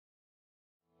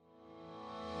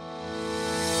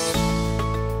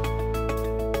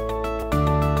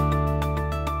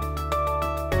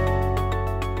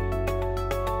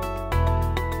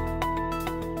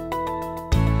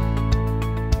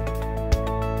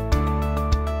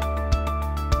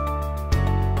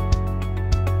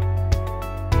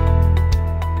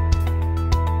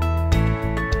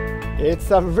It's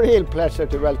a real pleasure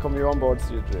to welcome you on board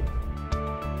Sea Dream.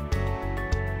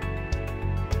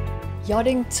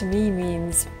 Yachting to me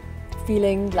means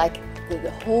feeling like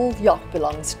the whole yacht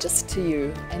belongs just to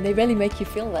you, and they really make you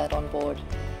feel that on board.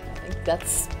 I think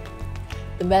that's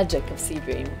the magic of Sea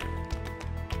Dream.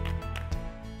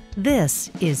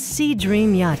 This is Sea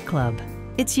Dream Yacht Club.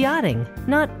 It's yachting,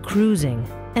 not cruising,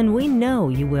 and we know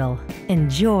you will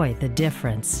enjoy the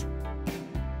difference.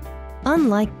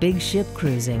 Unlike big ship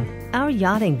cruising, our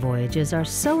yachting voyages are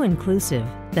so inclusive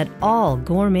that all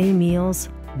gourmet meals,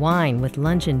 wine with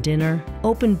lunch and dinner,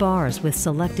 open bars with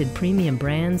selected premium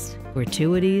brands,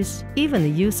 gratuities, even the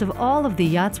use of all of the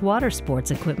yacht's water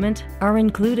sports equipment are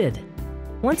included.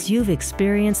 Once you've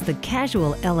experienced the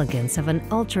casual elegance of an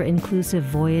ultra-inclusive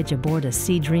voyage aboard a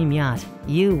Sea Dream yacht,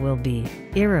 you will be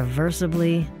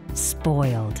irreversibly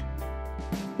spoiled.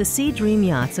 The Sea Dream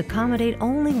yachts accommodate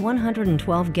only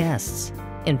 112 guests.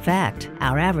 In fact,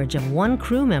 our average of one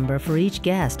crew member for each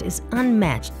guest is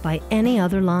unmatched by any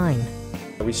other line.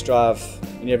 We strive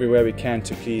in every way we can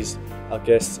to please our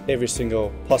guests every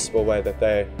single possible way that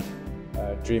they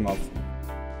dream of.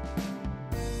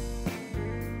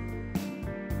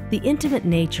 The intimate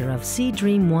nature of Sea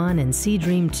Dream 1 and Sea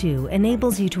Dream 2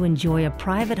 enables you to enjoy a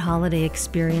private holiday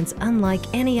experience unlike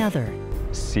any other.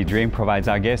 Sea Dream provides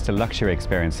our guests a luxury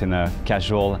experience in a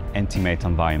casual, intimate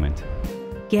environment.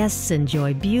 Guests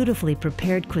enjoy beautifully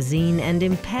prepared cuisine and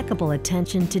impeccable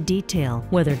attention to detail,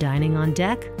 whether dining on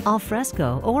deck, al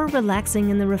fresco, or relaxing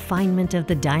in the refinement of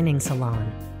the dining salon.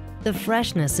 The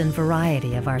freshness and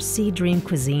variety of our Sea Dream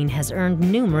cuisine has earned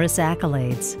numerous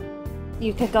accolades.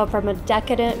 You could go from a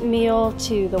decadent meal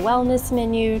to the wellness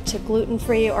menu to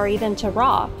gluten-free or even to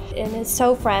raw. And it's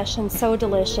so fresh and so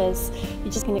delicious. You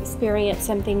just can experience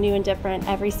something new and different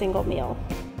every single meal.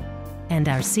 And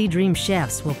our Sea Dream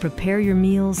chefs will prepare your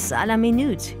meals à la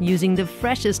minute using the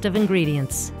freshest of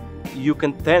ingredients. You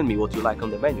can tell me what you like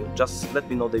on the menu. Just let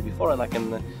me know the day before and I'm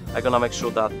gonna make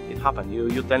sure that it happens.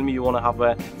 You tell me you wanna have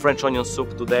a French onion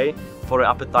soup today for an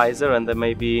appetizer and then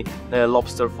maybe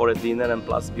lobster for a dinner and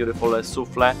plus beautiful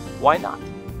souffle. Why not?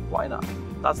 Why not?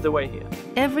 That's the way here.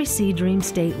 Every Sea Dream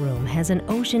stateroom has an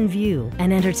ocean view,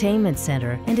 an entertainment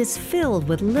center, and is filled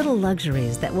with little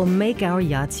luxuries that will make our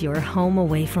yachts your home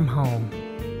away from home.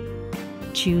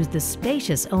 Choose the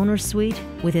spacious owner suite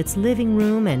with its living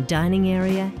room and dining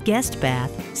area, guest bath,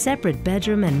 separate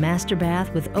bedroom and master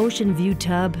bath with ocean view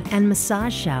tub and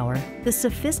massage shower, the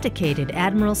sophisticated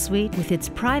Admiral suite with its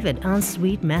private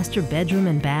ensuite master bedroom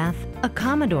and bath, a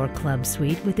Commodore Club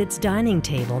suite with its dining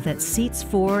table that seats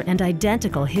 4 and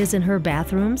identical his and her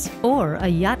bathrooms, or a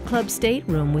Yacht Club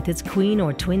stateroom with its queen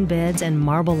or twin beds and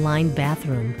marble-lined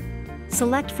bathroom.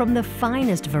 Select from the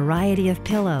finest variety of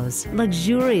pillows,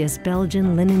 luxurious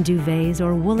Belgian linen duvets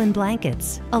or woolen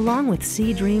blankets. Along with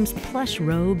Sea Dream's plush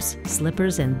robes,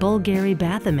 slippers, and Bulgari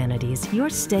bath amenities, your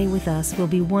stay with us will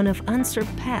be one of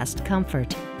unsurpassed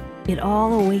comfort. It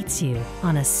all awaits you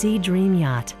on a Sea Dream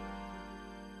yacht.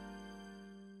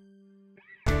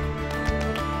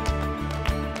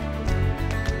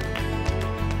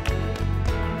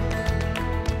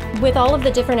 With all of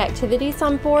the different activities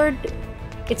on board,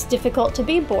 it's difficult to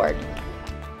be bored.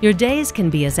 Your days can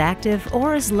be as active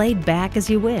or as laid back as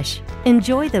you wish.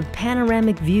 Enjoy the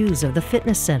panoramic views of the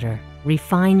fitness center.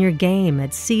 Refine your game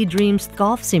at Sea Dream's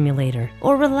golf simulator,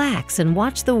 or relax and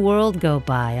watch the world go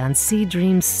by on Sea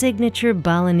Dream's signature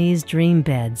Balinese dream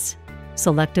beds.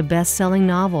 Select a best-selling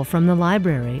novel from the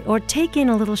library or take in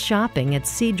a little shopping at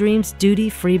Sea Dream's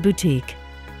duty-free boutique.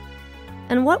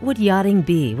 And what would yachting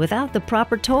be without the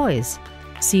proper toys?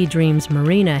 Sea Dream's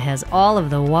Marina has all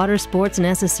of the water sports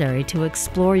necessary to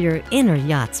explore your inner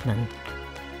yachtsman.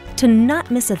 To not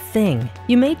miss a thing,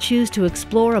 you may choose to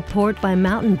explore a port by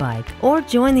mountain bike or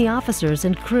join the officers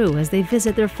and crew as they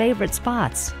visit their favorite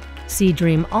spots. Sea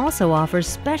Dream also offers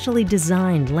specially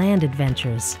designed land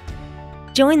adventures.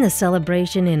 Join the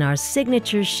celebration in our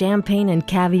signature champagne and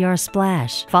caviar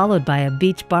splash, followed by a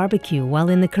beach barbecue while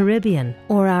in the Caribbean,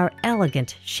 or our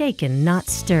elegant, shaken, not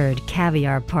stirred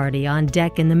caviar party on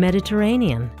deck in the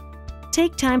Mediterranean.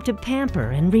 Take time to pamper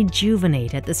and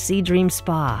rejuvenate at the Sea Dream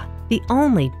Spa, the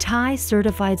only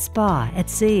Thai-certified spa at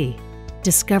sea.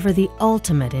 Discover the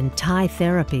ultimate in Thai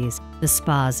therapies. The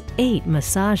spa's 8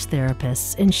 massage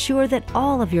therapists ensure that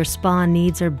all of your spa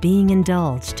needs are being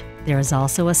indulged. There is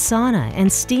also a sauna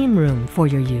and steam room for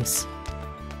your use.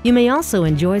 You may also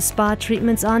enjoy spa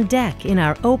treatments on deck in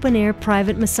our open-air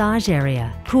private massage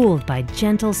area, cooled by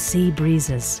gentle sea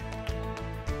breezes.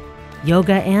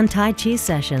 Yoga and Tai Chi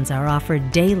sessions are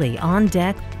offered daily on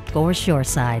deck or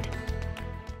shoreside.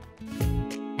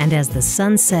 And as the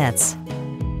sun sets,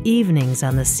 Evenings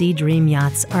on the Sea Dream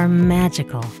yachts are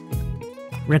magical.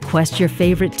 Request your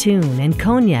favorite tune and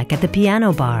cognac at the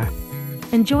piano bar.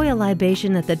 Enjoy a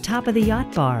libation at the top of the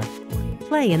yacht bar.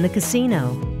 Play in the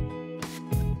casino.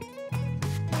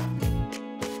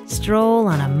 Stroll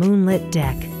on a moonlit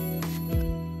deck.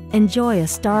 Enjoy a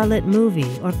starlit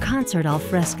movie or concert al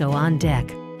fresco on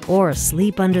deck. Or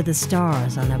sleep under the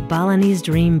stars on a Balinese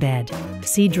dream bed.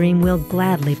 Sea Dream will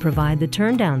gladly provide the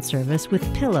turn-down service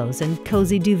with pillows and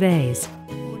cozy duvets.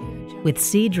 With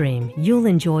Sea Dream, you'll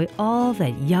enjoy all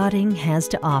that yachting has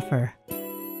to offer.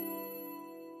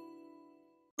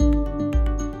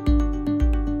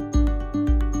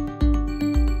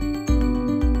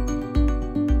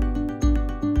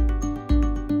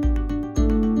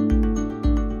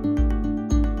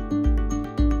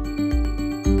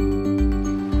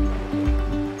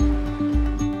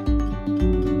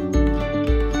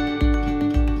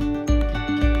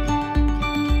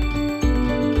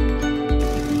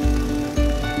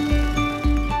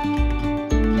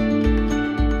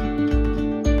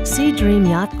 Sea Dream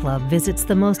Yacht Club visits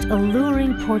the most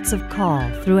alluring ports of call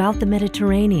throughout the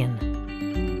Mediterranean,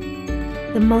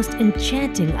 the most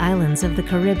enchanting islands of the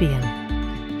Caribbean.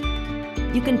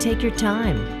 You can take your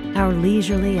time. Our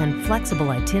leisurely and flexible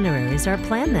itineraries are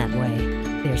planned that way.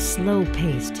 They're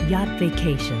slow-paced yacht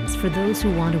vacations for those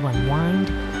who want to unwind,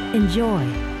 enjoy,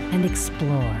 and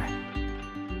explore.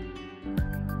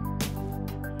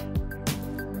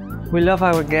 We love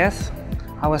our guests.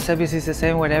 Our service is the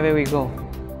same wherever we go.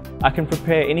 I can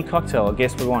prepare any cocktail a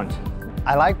guest would want.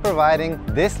 I like providing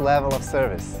this level of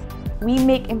service. We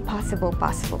make impossible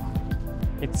possible.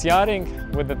 It's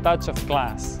yachting with a touch of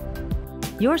class.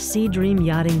 Your Sea Dream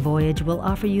yachting voyage will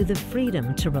offer you the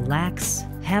freedom to relax,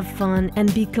 have fun,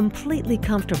 and be completely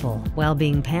comfortable while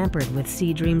being pampered with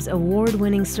Sea Dream's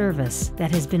award-winning service that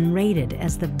has been rated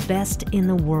as the best in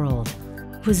the world.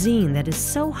 Cuisine that is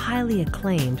so highly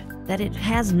acclaimed that it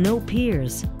has no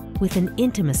peers, with an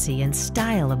intimacy and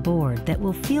style aboard that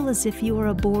will feel as if you are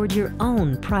aboard your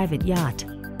own private yacht.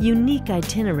 Unique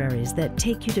itineraries that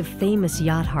take you to famous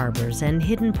yacht harbors and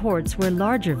hidden ports where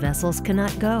larger vessels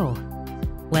cannot go.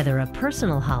 Whether a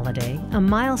personal holiday, a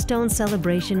milestone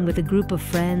celebration with a group of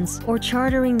friends, or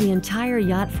chartering the entire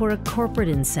yacht for a corporate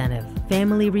incentive,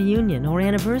 family reunion, or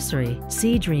anniversary,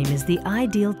 Sea Dream is the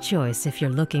ideal choice if you're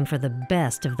looking for the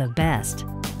best of the best.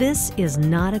 This is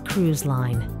not a cruise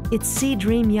line. It's Sea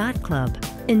Dream Yacht Club.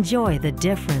 Enjoy the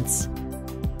difference.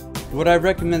 Would I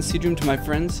recommend Sea Dream to my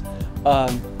friends?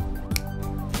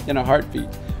 In a heartbeat.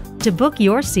 To book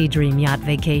your Sea Dream yacht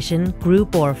vacation,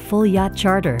 group or full yacht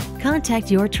charter, contact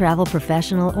your travel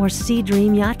professional or Sea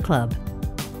Dream Yacht Club.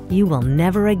 You will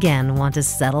never again want to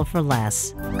settle for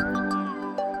less.